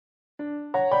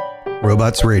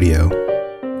Robots Radio.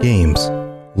 Games,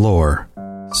 lore,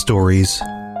 stories,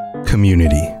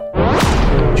 community.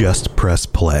 Just press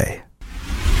play.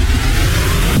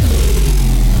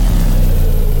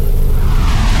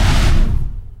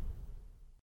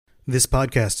 This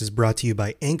podcast is brought to you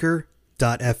by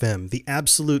Anchor.fm, the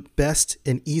absolute best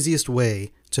and easiest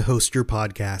way to host your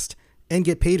podcast and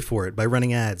get paid for it by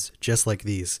running ads just like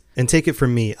these. And take it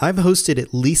from me, I've hosted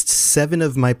at least 7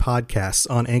 of my podcasts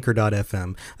on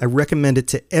Anchor.fm. I recommend it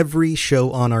to every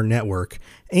show on our network,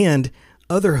 and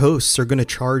other hosts are going to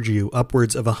charge you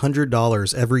upwards of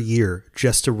 $100 every year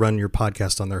just to run your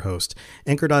podcast on their host.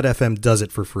 Anchor.fm does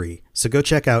it for free. So go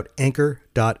check out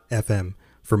Anchor.fm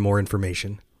for more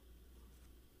information.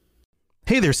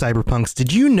 Hey there, Cyberpunks.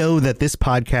 Did you know that this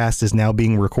podcast is now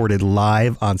being recorded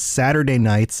live on Saturday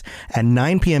nights at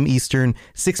 9 p.m. Eastern,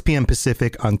 6 p.m.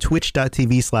 Pacific on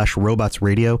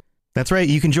twitch.tv/robotsradio? That's right.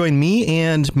 You can join me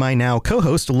and my now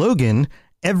co-host, Logan,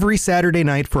 every Saturday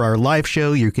night for our live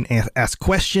show. You can ask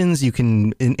questions. You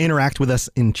can interact with us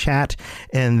in chat.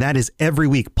 And that is every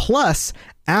week. Plus,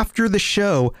 after the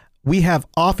show, we have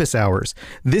office hours.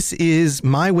 This is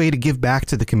my way to give back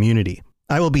to the community.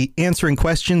 I will be answering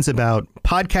questions about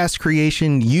podcast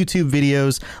creation, YouTube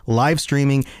videos, live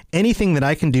streaming, anything that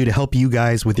I can do to help you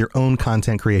guys with your own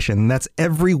content creation. And that's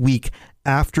every week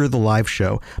after the live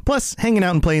show, plus hanging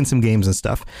out and playing some games and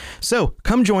stuff. So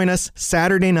come join us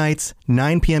Saturday nights,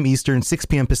 9 p.m. Eastern, 6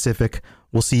 p.m. Pacific.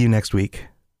 We'll see you next week.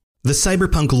 The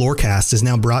Cyberpunk Lorecast is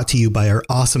now brought to you by our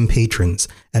awesome patrons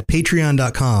at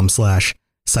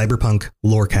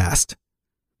patreon.com/cyberpunklorecast.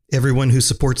 Everyone who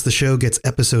supports the show gets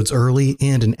episodes early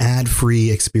and an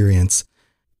ad-free experience.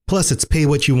 Plus, it's pay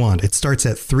what you want. It starts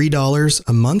at $3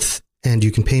 a month, and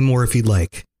you can pay more if you'd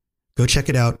like. Go check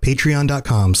it out,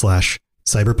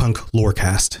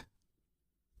 patreon.com/cyberpunklorecast.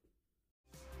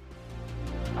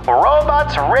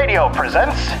 Robots Radio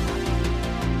presents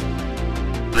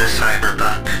the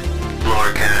Cyberpunk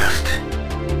Lorecast.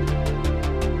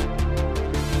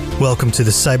 Welcome to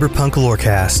the Cyberpunk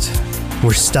Lorecast,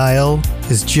 where style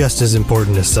is just as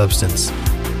important as substance.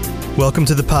 Welcome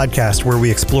to the podcast where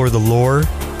we explore the lore,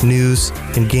 news,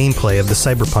 and gameplay of the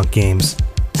cyberpunk games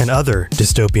and other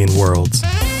dystopian worlds.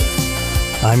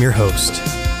 I'm your host,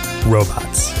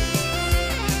 Robots.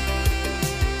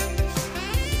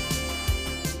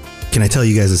 Can I tell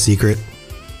you guys a secret?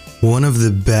 One of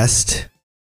the best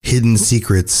hidden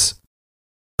secrets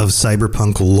of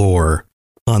cyberpunk lore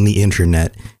on the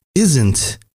internet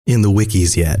isn't in the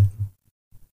wikis yet.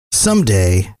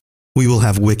 Someday, we will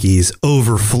have wikis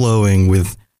overflowing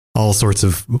with all sorts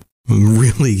of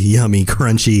really yummy,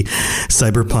 crunchy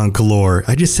cyberpunk lore.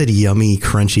 I just said yummy,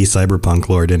 crunchy cyberpunk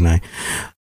lore, didn't I?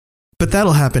 But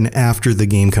that'll happen after the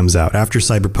game comes out, after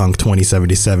Cyberpunk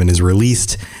 2077 is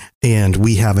released, and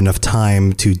we have enough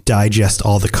time to digest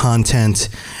all the content,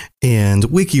 and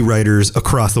wiki writers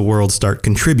across the world start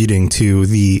contributing to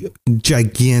the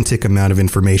gigantic amount of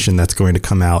information that's going to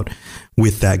come out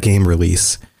with that game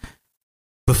release.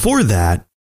 Before that,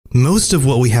 most of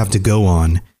what we have to go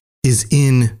on is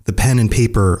in the pen and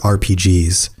paper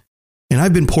RPGs. And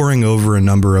I've been poring over a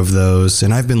number of those,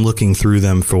 and I've been looking through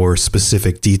them for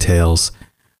specific details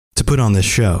to put on this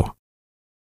show.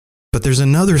 But there's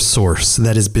another source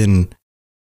that has been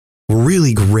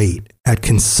really great at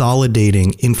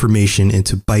consolidating information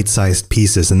into bite-sized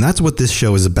pieces, and that's what this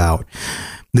show is about.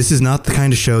 This is not the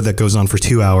kind of show that goes on for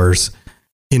 2 hours,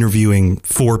 interviewing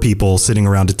 4 people sitting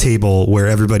around a table where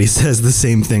everybody says the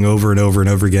same thing over and over and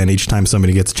over again each time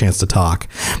somebody gets a chance to talk,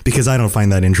 because I don't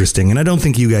find that interesting, and I don't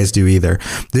think you guys do either.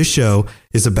 This show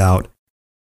is about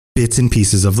bits and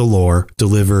pieces of the lore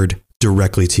delivered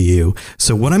directly to you.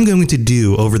 So what I'm going to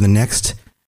do over the next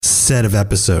set of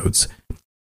episodes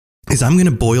is I'm going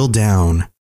to boil down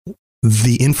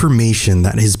the information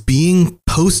that is being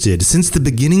posted since the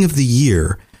beginning of the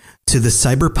year to the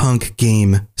Cyberpunk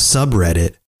game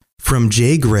subreddit from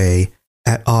Jay Gray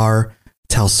at R.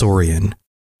 Talsorian.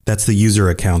 That's the user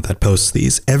account that posts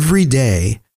these. Every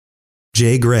day,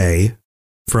 Jay Gray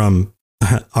from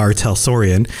R.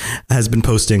 Talsorian has been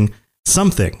posting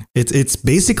something. It's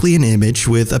basically an image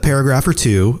with a paragraph or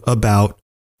two about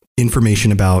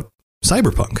information about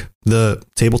Cyberpunk, the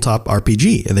tabletop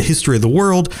RPG, and the history of the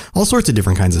world, all sorts of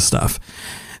different kinds of stuff.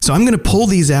 So I'm going to pull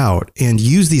these out and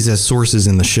use these as sources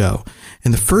in the show.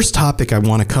 And the first topic I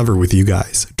want to cover with you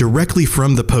guys, directly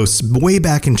from the posts way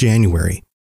back in January,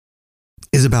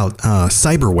 is about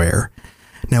cyberware.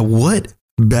 Now, what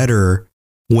better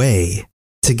way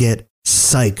to get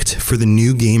psyched for the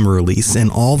new game release and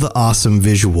all the awesome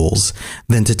visuals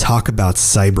than to talk about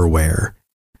cyberware?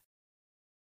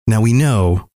 Now, we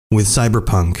know with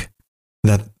Cyberpunk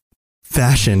that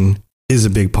fashion is a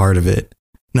big part of it.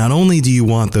 Not only do you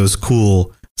want those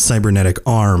cool cybernetic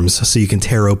arms so you can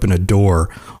tear open a door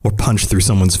or punch through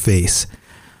someone's face,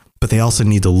 but they also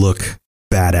need to look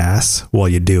badass while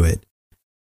you do it.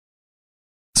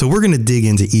 So we're going to dig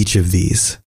into each of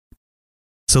these.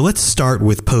 So let's start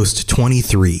with post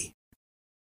 23,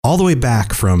 all the way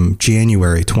back from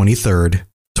January 23rd,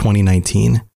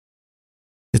 2019.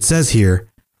 It says here,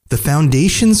 the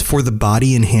foundations for the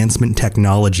body enhancement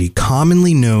technology,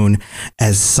 commonly known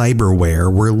as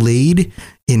cyberware, were laid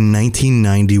in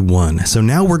 1991. So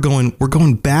now we're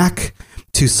going back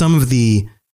to some of the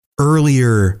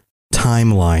earlier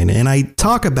timeline, and I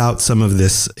talk about some of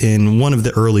this in one of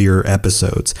the earlier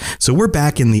episodes. So we're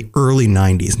back in the early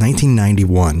 90s,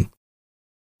 1991.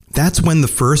 That's when the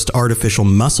first artificial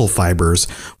muscle fibers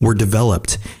were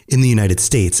developed in the United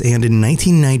States, and in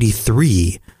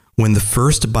 1993, when the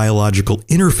first biological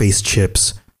interface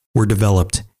chips were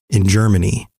developed in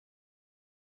Germany.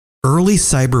 Early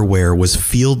cyberware was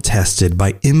field tested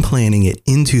by implanting it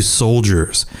into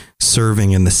soldiers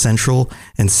serving in the Central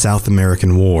and South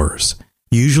American wars,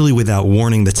 usually without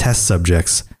warning the test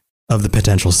subjects of the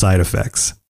potential side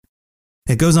effects.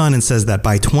 It goes on and says that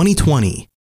by 2020,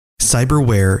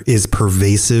 cyberware is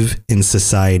pervasive in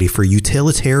society for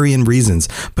utilitarian reasons,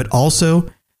 but also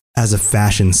as a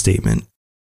fashion statement.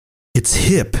 It's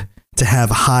hip to have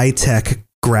high tech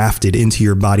grafted into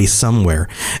your body somewhere,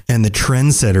 and the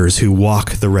trendsetters who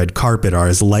walk the red carpet are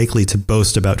as likely to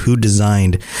boast about who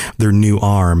designed their new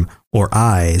arm or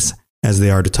eyes as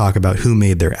they are to talk about who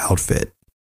made their outfit.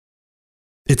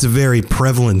 It's a very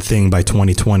prevalent thing by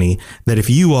 2020 that if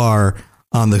you are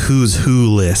on the who's who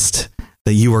list,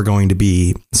 that you are going to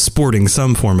be sporting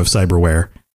some form of cyberware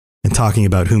and talking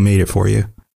about who made it for you.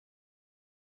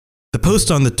 The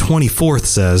post on the 24th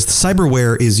says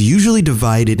cyberware is usually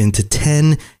divided into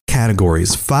 10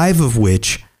 categories, 5 of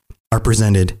which are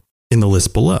presented in the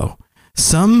list below.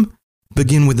 Some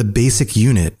begin with a basic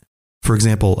unit, for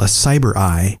example, a cyber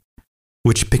eye,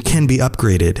 which can be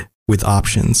upgraded with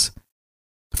options.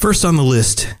 First on the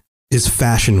list is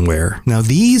fashion wear. Now,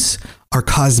 these are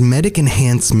cosmetic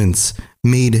enhancements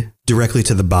made directly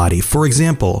to the body. For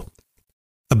example,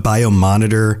 a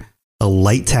biomonitor, a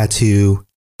light tattoo,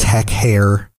 tech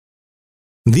hair.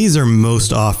 These are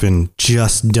most often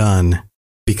just done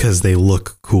because they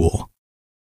look cool.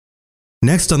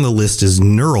 Next on the list is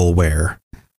neural wear.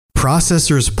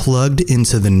 Processors plugged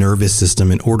into the nervous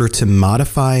system in order to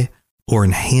modify or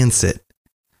enhance it.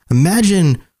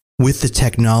 Imagine with the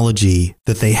technology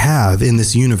that they have in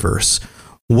this universe,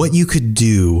 what you could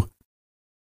do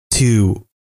to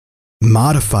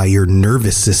modify your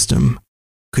nervous system.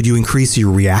 Could you increase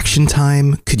your reaction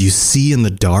time? Could you see in the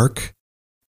dark?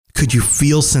 Could you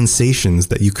feel sensations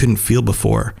that you couldn't feel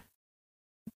before?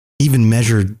 Even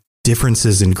measure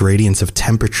differences in gradients of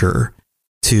temperature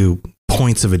to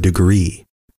points of a degree.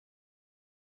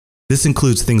 This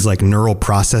includes things like neural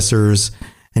processors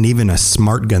and even a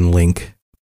smart gun link.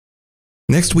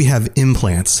 Next, we have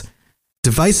implants.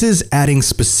 Devices adding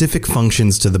specific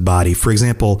functions to the body. For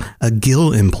example, a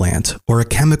gill implant or a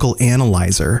chemical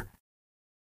analyzer.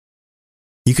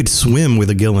 You could swim with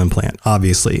a gill implant,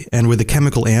 obviously, and with a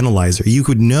chemical analyzer, you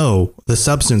could know the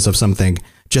substance of something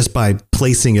just by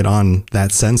placing it on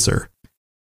that sensor.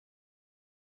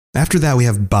 After that, we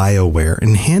have BioWare,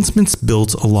 enhancements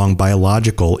built along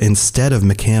biological instead of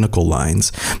mechanical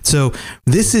lines. So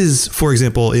this is, for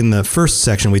example, in the first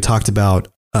section, we talked about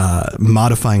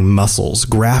modifying muscles,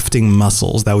 grafting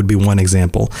muscles. That would be one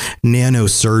example.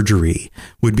 Nanosurgery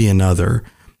would be another.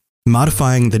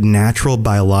 Modifying the natural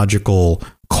biological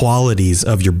qualities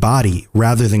of your body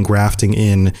rather than grafting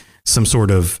in some sort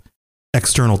of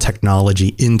external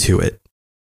technology into it.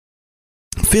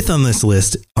 Fifth on this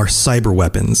list are cyber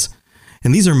weapons.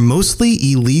 And these are mostly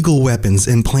illegal weapons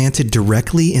implanted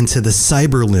directly into the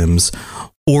cyber limbs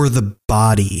or the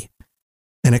body.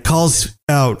 And it calls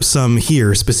out some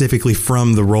here specifically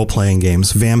from the role-playing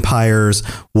games. Vampires,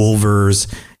 wolvers,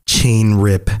 chain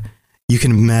rip. You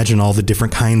can imagine all the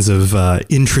different kinds of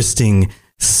interesting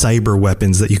cyber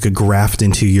weapons that you could graft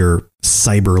into your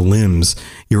cyber limbs,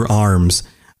 your arms.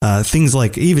 Things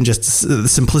like even just the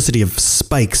simplicity of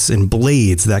spikes and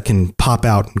blades that can pop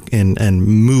out and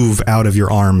move out of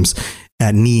your arms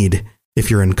at need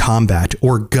if you're in combat,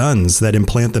 or guns that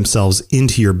implant themselves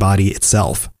into your body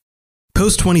itself.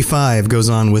 Post 25 goes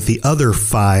on with the other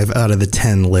 5 out of the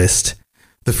 10 list.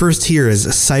 The first here is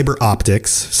cyber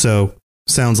optics. So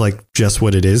sounds like just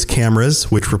what it is.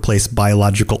 Cameras, which replace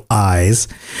biological eyes.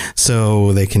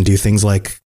 So they can do things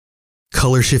like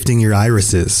color shifting your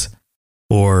irises,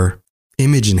 or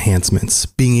image enhancements,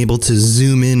 being able to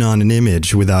zoom in on an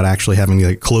image without actually having to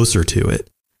get closer to it.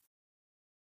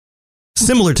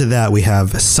 Similar to that, we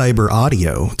have cyber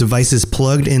audio, devices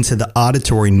plugged into the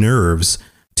auditory nerves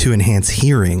to enhance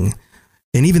hearing,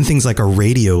 and even things like a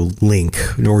radio link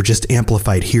or just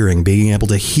amplified hearing, being able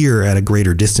to hear at a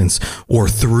greater distance or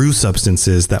through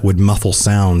substances that would muffle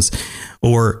sounds,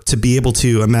 or to be able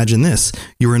to imagine this,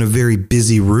 you're in a very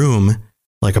busy room,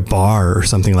 like a bar or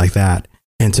something like that,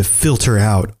 and to filter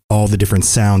out all the different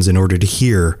sounds in order to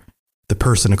hear the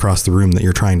person across the room that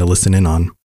you're trying to listen in on.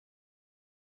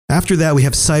 After that, we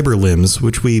have cyber limbs,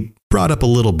 which we brought up a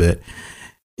little bit,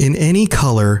 in any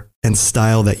color and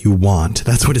style that you want.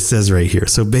 That's what it says right here.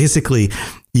 So basically,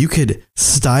 you could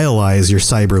stylize your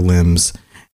cyber limbs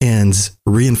and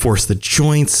reinforce the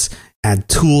joints, add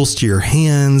tools to your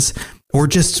hands, or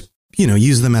just,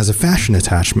 use them as a fashion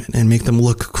attachment and make them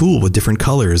look cool with different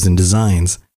colors and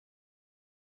designs.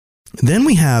 Then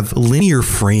we have linear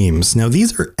frames. Now,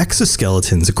 these are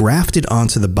exoskeletons grafted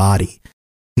onto the body.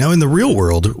 Now, in the real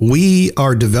world, we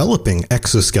are developing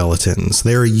exoskeletons.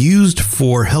 They are used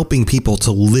for helping people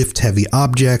to lift heavy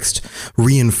objects,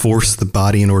 reinforce the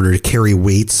body in order to carry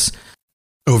weights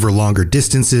over longer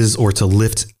distances, or to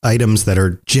lift items that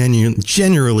are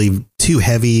generally too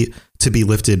heavy to be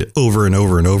lifted over and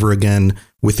over and over again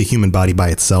with the human body by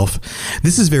itself.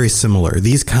 This is very similar.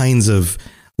 These kinds of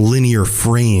linear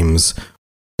frames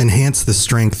enhance the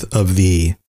strength of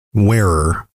the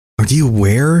wearer. Or do you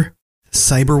wear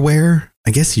cyberware?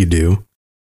 I guess you do.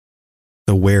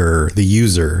 The wearer, the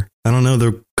user. I don't know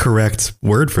the correct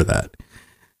word for that.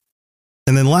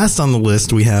 And then last on the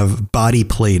list, we have body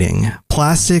plating,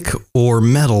 plastic or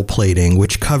metal plating,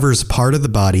 which covers part of the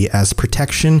body as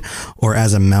protection or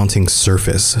as a mounting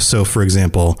surface. So, for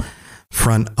example,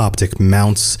 front optic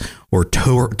mounts or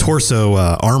torso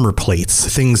armor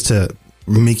plates, things to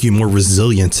make you more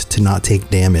resilient to not take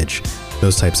damage,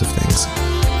 those types of things.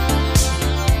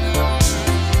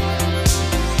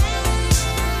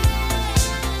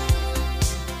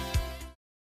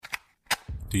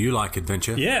 Do you like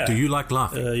adventure? Yeah. Do you like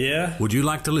laughing? Yeah. Would you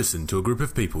like to listen to a group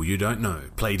of people you don't know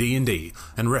play D&D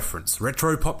and reference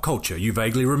retro pop culture you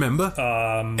vaguely remember?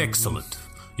 Excellent.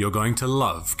 You're going to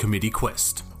love Committee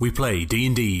Quest. We play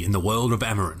D&D in the world of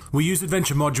Amarin. We use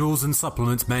adventure modules and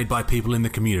supplements made by people in the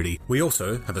community. We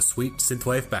also have a sweet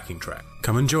synthwave backing track.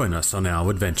 Come and join us on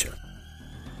our adventure.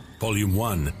 Volume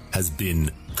 1 has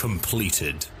been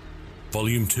completed.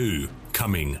 Volume 2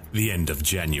 coming the end of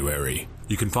January.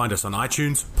 You can find us on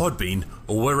iTunes, Podbean,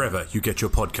 or wherever you get your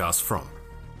podcasts from.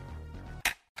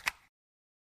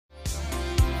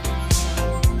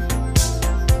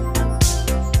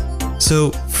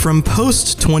 So from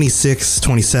post 26,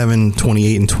 27,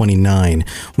 28, and 29,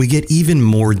 we get even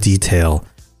more detail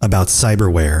about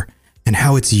cyberware and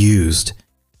how it's used.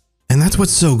 And that's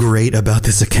what's so great about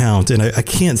this account. And I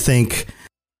can't thank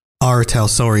our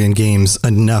Talsorian Games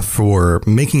enough for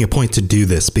making a point to do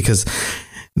this, because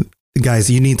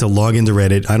guys, you need to log into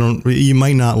Reddit. You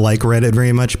might not like Reddit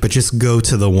very much, but just go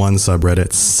to the one subreddit,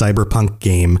 Cyberpunk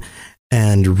Game,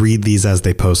 and read these as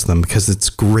they post them, because it's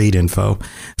great info.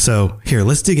 So here,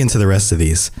 let's dig into the rest of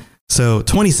these. So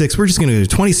 26, we're just going to do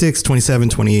 26, 27,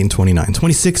 28, and 29.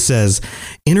 26 says,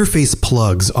 interface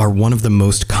plugs are one of the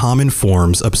most common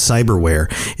forms of cyberware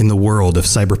in the world of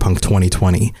Cyberpunk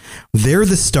 2020. They're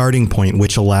the starting point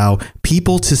which allow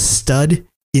people to stud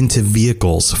into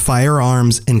vehicles,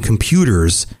 firearms, and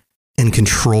computers and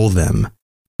control them,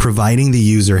 providing the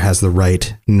user has the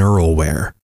right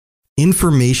neuralware.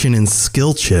 Information and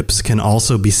skill chips can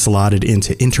also be slotted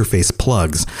into interface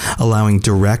plugs, allowing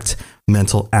direct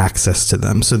mental access to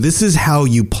them. So this is how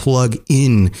you plug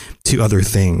in to other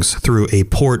things, through a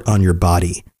port on your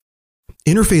body.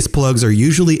 Interface plugs are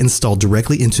usually installed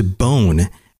directly into bone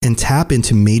and tap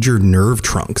into major nerve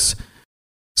trunks.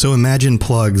 So imagine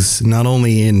plugs not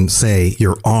only in, say,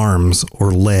 your arms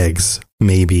or legs,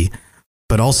 maybe,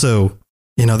 but also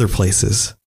in other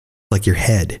places, like your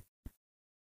head.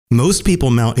 Most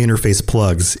people mount interface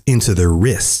plugs into their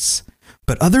wrists,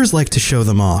 but others like to show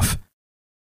them off.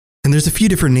 And there's a few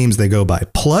different names they go by.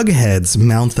 Plug heads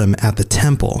mount them at the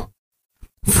temple.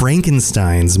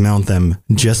 Frankensteins mount them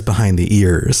just behind the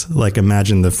ears. Like,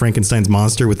 imagine the Frankenstein's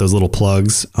monster with those little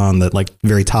plugs on the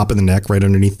very top of the neck, right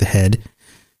underneath the head.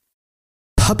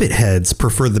 Puppet heads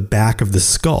prefer the back of the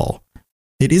skull.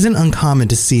 It isn't uncommon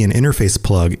to see an interface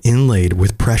plug inlaid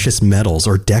with precious metals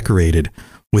or decorated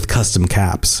with custom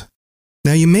caps.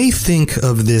 Now, you may think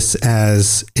of this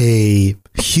as a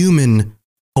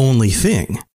human-only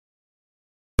thing,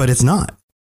 but it's not.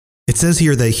 It says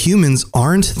here that humans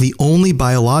aren't the only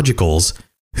biologicals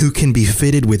who can be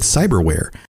fitted with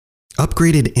cyberware.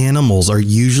 Upgraded animals are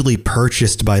usually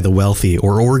purchased by the wealthy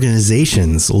or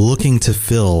organizations looking to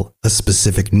fill a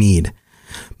specific need.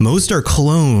 Most are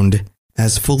cloned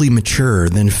as fully mature,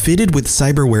 then fitted with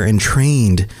cyberware and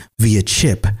trained via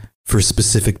chip for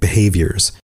specific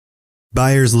behaviors.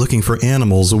 Buyers looking for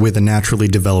animals with a naturally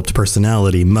developed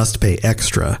personality must pay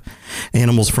extra.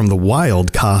 Animals from the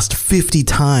wild cost 50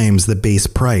 times the base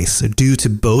price due to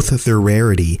both their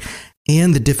rarity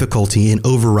and the difficulty in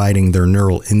overriding their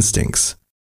neural instincts.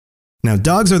 Now,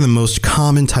 dogs are the most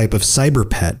common type of cyber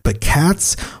pet, but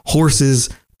cats, horses,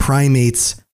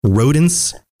 primates,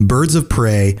 rodents, birds of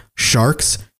prey,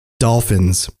 sharks,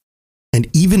 dolphins, and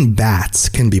even bats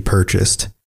can be purchased.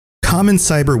 Common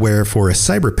cyberware for a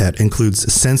cyber pet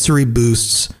includes sensory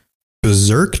boosts,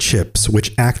 berserk chips,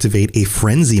 which activate a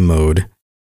frenzy mode,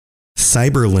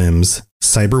 cyber limbs,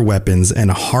 cyber weapons, and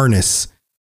a harness,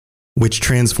 which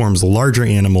transforms larger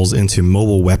animals into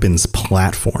mobile weapons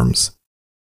platforms.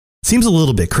 Seems a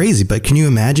little bit crazy, but can you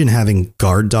imagine having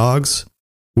guard dogs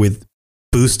with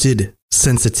boosted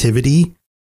sensitivity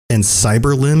and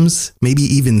cyber limbs, maybe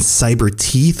even cyber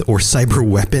teeth or cyber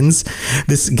weapons?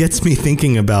 This gets me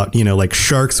thinking about, like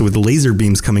sharks with laser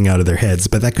beams coming out of their heads,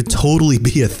 but that could totally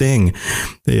be a thing.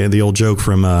 The old joke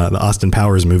from the Austin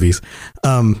Powers movies.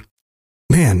 Can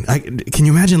you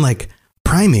imagine like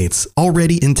primates,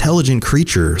 already intelligent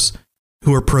creatures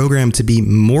who are programmed to be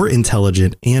more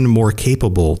intelligent and more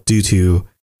capable due to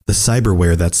the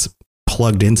cyberware that's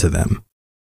plugged into them?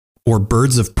 Or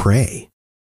birds of prey,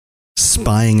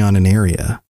 spying on an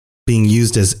area, being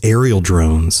used as aerial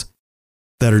drones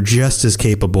that are just as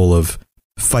capable of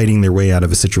fighting their way out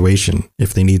of a situation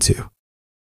if they need to.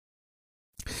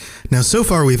 Now, so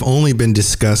far, we've only been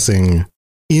discussing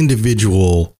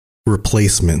individual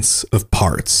replacements of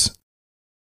parts.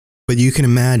 But you can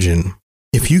imagine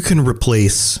if you can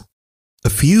replace a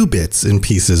few bits and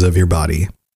pieces of your body,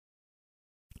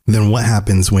 then what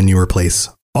happens when you replace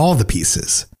all the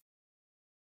pieces?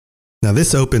 Now,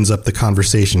 this opens up the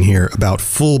conversation here about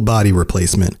full body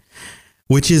replacement,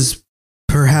 which is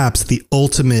perhaps the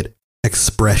ultimate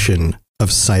expression of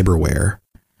cyberware.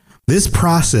 This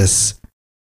process,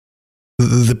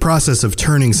 the process of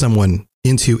turning someone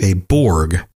into a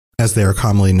Borg, as they are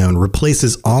commonly known,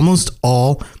 replaces almost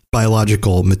all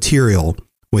biological material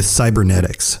with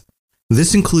cybernetics.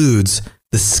 This includes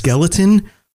the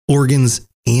skeleton, organs,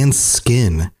 and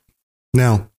skin.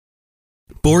 Now,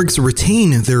 Borgs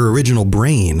retain their original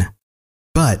brain,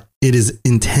 but it is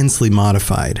intensely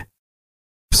modified.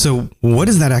 So what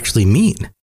does that actually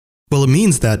mean? Well, it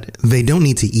means that they don't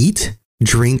need to eat,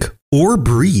 drink, or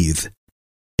breathe.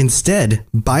 Instead,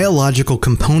 biological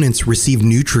components receive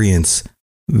nutrients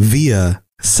via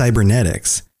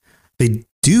cybernetics. They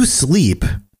do sleep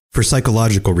for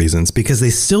psychological reasons because they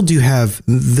still do have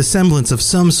the semblance of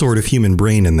some sort of human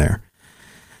brain in there.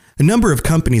 A number of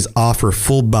companies offer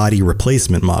full body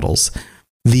replacement models.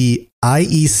 The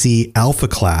IEC Alpha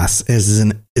class is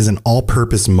an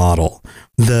all-purpose model.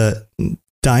 The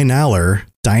Dynalar,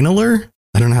 I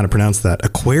don't know how to pronounce that,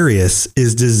 Aquarius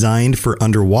is designed for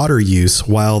underwater use,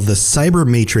 while the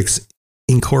Cybermatrix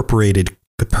Incorporated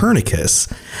Copernicus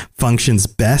functions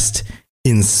best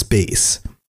in space.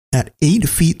 At 8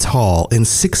 feet tall and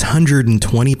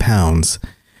 620 pounds,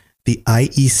 the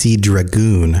IEC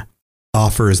Dragoon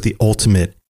offers the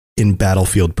ultimate in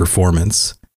battlefield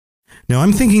performance. Now,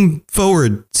 I'm thinking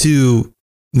forward to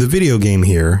the video game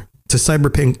here, to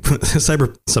Cyberpunk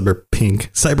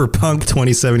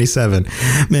 2077.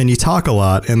 Man, you talk a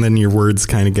lot and then your words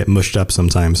kind of get mushed up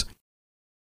sometimes.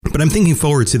 But I'm thinking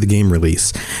forward to the game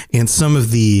release and some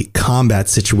of the combat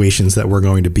situations that we're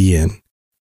going to be in.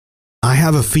 I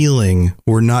have a feeling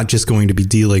we're not just going to be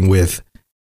dealing with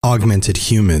augmented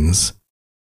humans,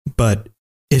 but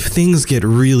if things get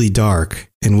really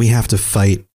dark and we have to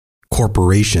fight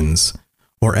corporations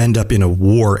or end up in a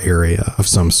war area of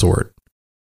some sort,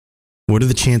 what are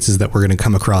the chances that we're going to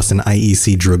come across an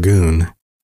IEC Dragoon,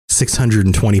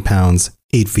 620 pounds,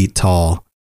 8 feet tall,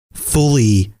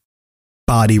 fully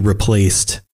body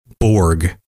replaced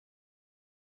Borg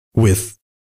with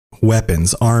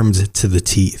weapons armed to the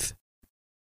teeth?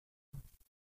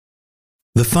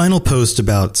 The final post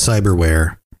about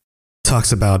cyberware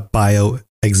talks about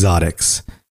bioexotics.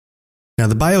 Now,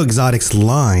 the bioexotics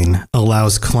line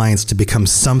allows clients to become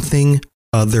something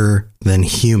other than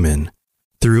human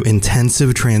through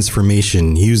intensive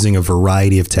transformation using a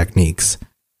variety of techniques.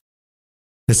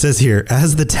 It says here,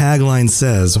 as the tagline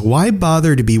says, why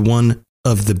bother to be one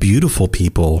of the beautiful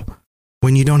people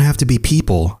when you don't have to be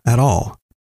people at all?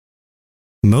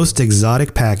 Most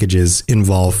exotic packages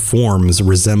involve forms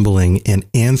resembling an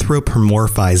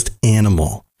anthropomorphized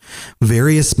animal,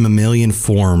 various mammalian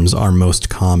forms are most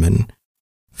common.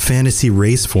 Fantasy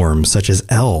race forms such as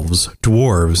elves,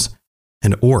 dwarves,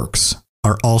 and orcs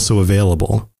are also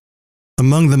available.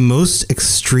 Among the most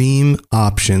extreme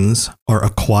options are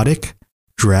aquatic,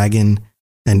 dragon,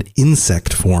 and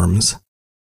insect forms.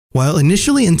 While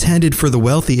initially intended for the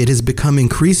wealthy, it has become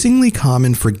increasingly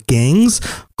common for gangs,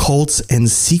 cults, and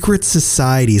secret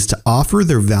societies to offer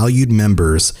their valued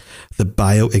members the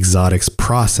bioexotics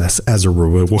process as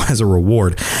a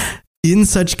reward. In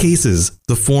such cases,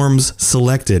 the forms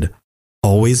selected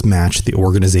always match the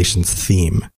organization's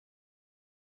theme.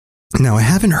 Now, I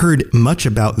haven't heard much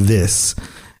about this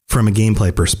from a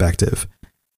gameplay perspective.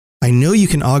 I know you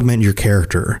can augment your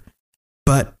character,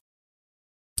 but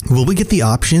will we get the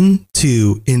option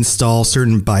to install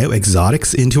certain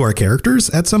bioexotics into our characters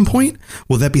at some point?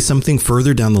 Will that be something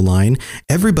further down the line?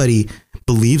 Everybody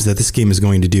believes that this game is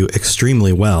going to do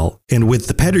extremely well. And with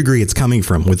the pedigree it's coming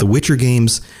from, with the Witcher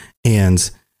games and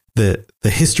the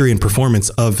history and performance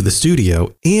of the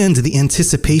studio and the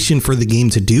anticipation for the game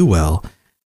to do well,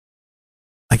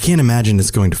 I can't imagine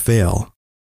it's going to fail.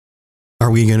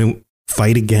 Are we going to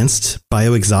fight against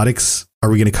bioexotics? Are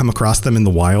we going to come across them in the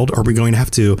wild? Are we going to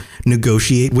have to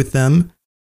negotiate with them?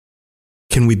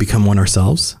 Can we become one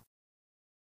ourselves?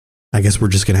 I guess we're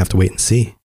just going to have to wait and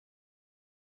see.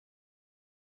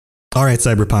 All right,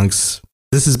 Cyberpunks.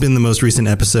 This has been the most recent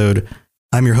episode.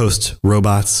 I'm your host,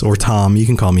 Robots, or Tom. You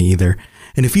can call me either.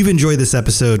 And if you've enjoyed this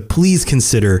episode, please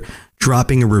consider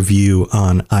dropping a review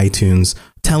on iTunes,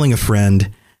 telling a friend,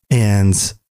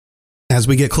 and as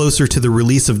we get closer to the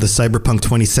release of the Cyberpunk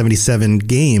 2077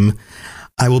 game,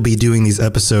 I will be doing these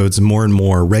episodes more and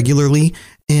more regularly.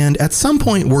 And at some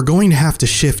point, we're going to have to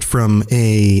shift from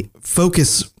a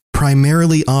focus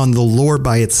primarily on the lore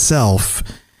by itself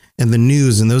and the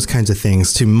news and those kinds of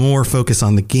things to more focus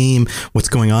on the game, what's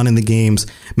going on in the games,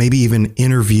 maybe even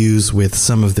interviews with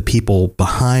some of the people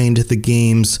behind the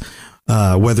games,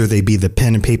 whether they be the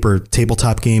pen and paper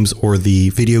tabletop games or the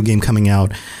video game coming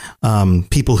out.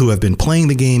 People who have been playing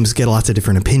the games get lots of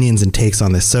different opinions and takes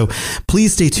on this. So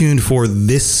please stay tuned for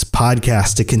this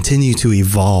podcast to continue to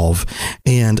evolve.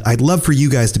 And I'd love for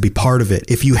you guys to be part of it.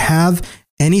 If you have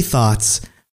any thoughts,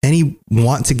 any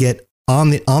want to get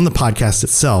on the podcast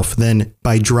itself, then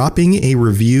by dropping a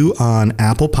review on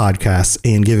Apple Podcasts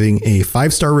and giving a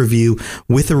 5-star review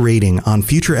with a rating on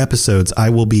future episodes, I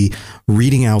will be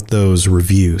reading out those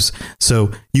reviews. So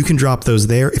you can drop those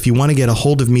there. If you want to get a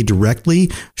hold of me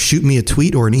directly, shoot me a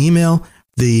tweet or an email.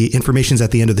 The information's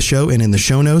at the end of the show and in the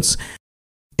show notes.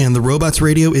 And the Robots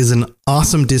Radio is an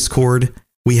awesome Discord.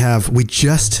 We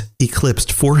just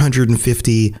eclipsed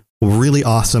 450 really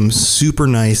awesome, super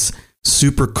nice,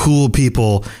 super cool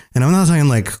people. And I'm not talking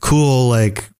like cool,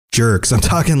 like jerks. I'm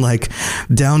talking like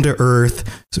down to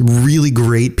earth, really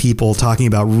great people talking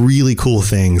about really cool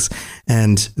things.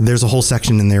 And there's a whole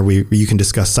section in there where you can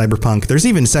discuss Cyberpunk. There's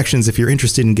even sections if you're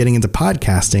interested in getting into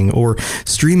podcasting or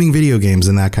streaming video games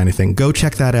and that kind of thing. Go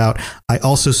check that out. I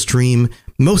also stream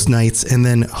most nights and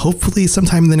then hopefully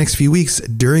sometime in the next few weeks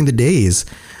during the days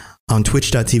on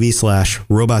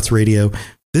twitch.tv/robotsradio.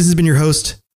 This has been your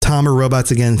host, Tom or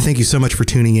Robots again. Thank you so much for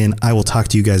tuning in. I will talk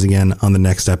to you guys again on the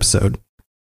next episode.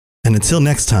 And until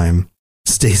next time,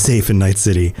 stay safe in Night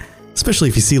City, especially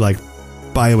if you see like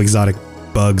bioexotic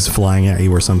bugs flying at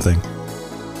you or something.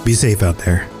 Be safe out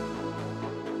there.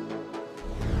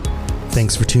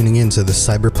 Thanks for tuning in to the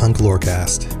Cyberpunk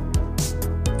Lorecast.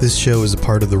 This show is a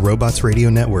part of the Robots Radio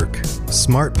Network,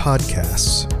 smart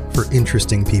podcasts for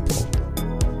interesting people.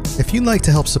 If you'd like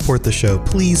to help support the show,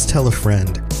 please tell a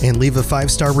friend and leave a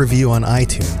 5-star review on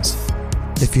iTunes.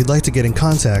 If you'd like to get in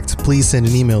contact, please send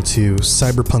an email to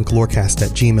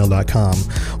cyberpunklorecast@gmail.com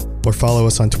or follow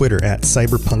us on Twitter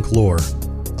 @cyberpunklore.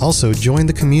 Also, join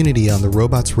the community on the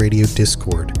Robots Radio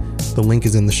Discord. The link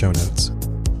is in the show notes.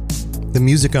 The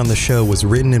music on the show was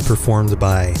written and performed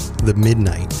by The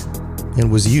Midnight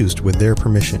and was used with their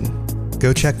permission.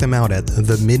 Go check them out at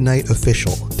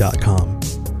themidnightofficial.com.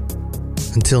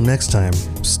 Until next time,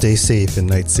 stay safe in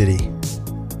Night City.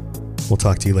 We'll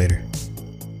talk to you later.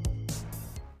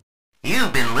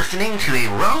 You've been listening to a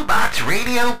Robots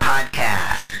Radio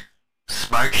podcast.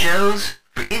 Smart shows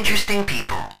for interesting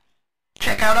people.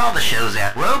 Check out all the shows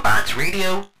at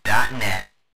robotsradio.net.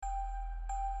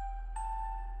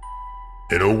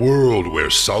 In a world where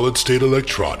solid-state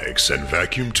electronics and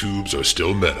vacuum tubes are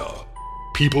still meta,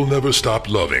 people never stop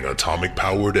loving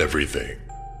atomic-powered everything.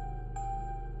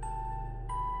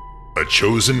 A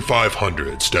chosen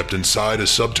 500 stepped inside a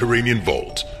subterranean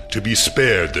vault to be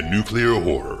spared the nuclear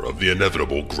horror of the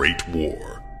inevitable Great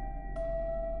War.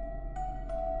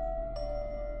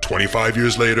 25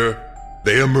 years later,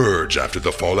 They emerge after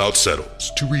the fallout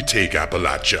settles to retake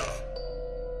Appalachia.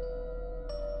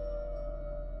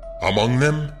 Among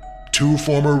them, 2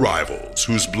 former rivals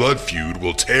whose blood feud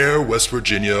will tear West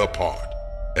Virginia apart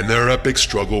in their epic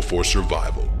struggle for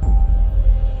survival.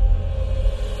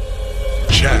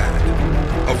 Chad,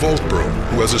 a Voltbro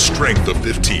who has a strength of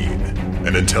 15,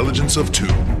 an intelligence of 2,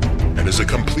 and is a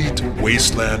complete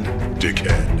wasteland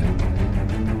dickhead.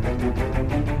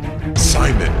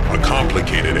 Simon, a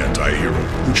complicated anti-hero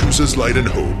who chooses light and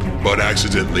hope, but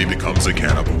accidentally becomes a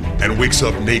cannibal and wakes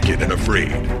up naked and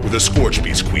afraid with a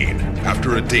Scorchbeast queen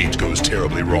after a date goes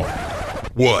terribly wrong.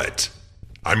 What?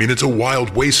 I mean, it's a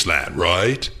wild wasteland,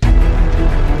 right?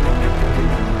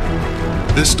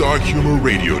 This dark humor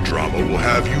radio drama will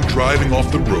have you driving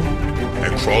off the road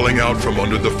and crawling out from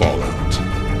under the fallout.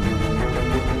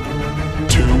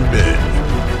 2 men,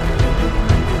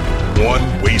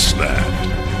 1 wasteland,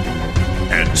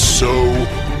 and so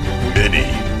many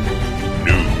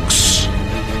nukes.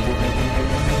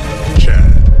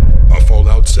 Chad, a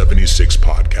Fallout 76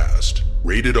 podcast,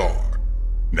 rated R,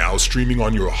 now streaming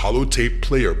on your holotape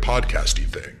player podcasty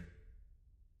thing.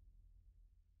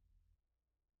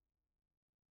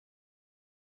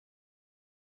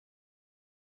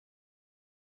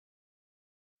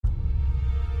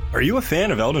 Are you a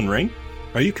fan of Elden Ring?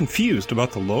 Are you confused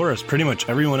about the lore as pretty much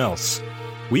everyone else?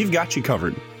 We've got you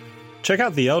covered. Check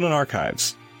out the Elden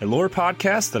Archives, a lore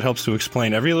podcast that helps to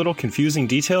explain every little confusing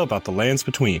detail about the lands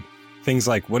between. Things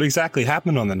like what exactly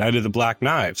happened on the Night of the Black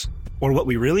Knives, or what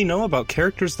we really know about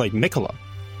characters like Miquella.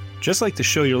 Just like the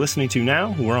show you're listening to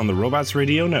now, we're on the Robots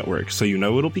Radio Network, so you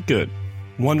know it'll be good.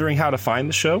 Wondering how to find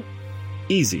the show?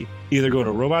 Easy. Either go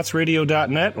to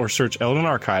robotsradio.net or search Elden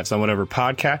Archives on whatever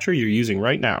podcatcher you're using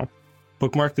right now.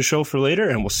 Bookmark the show for later,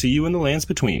 and we'll see you in the lands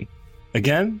between.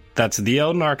 Again, that's The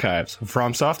Elden Archives, a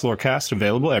FromSoft Lorecast,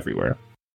 available everywhere.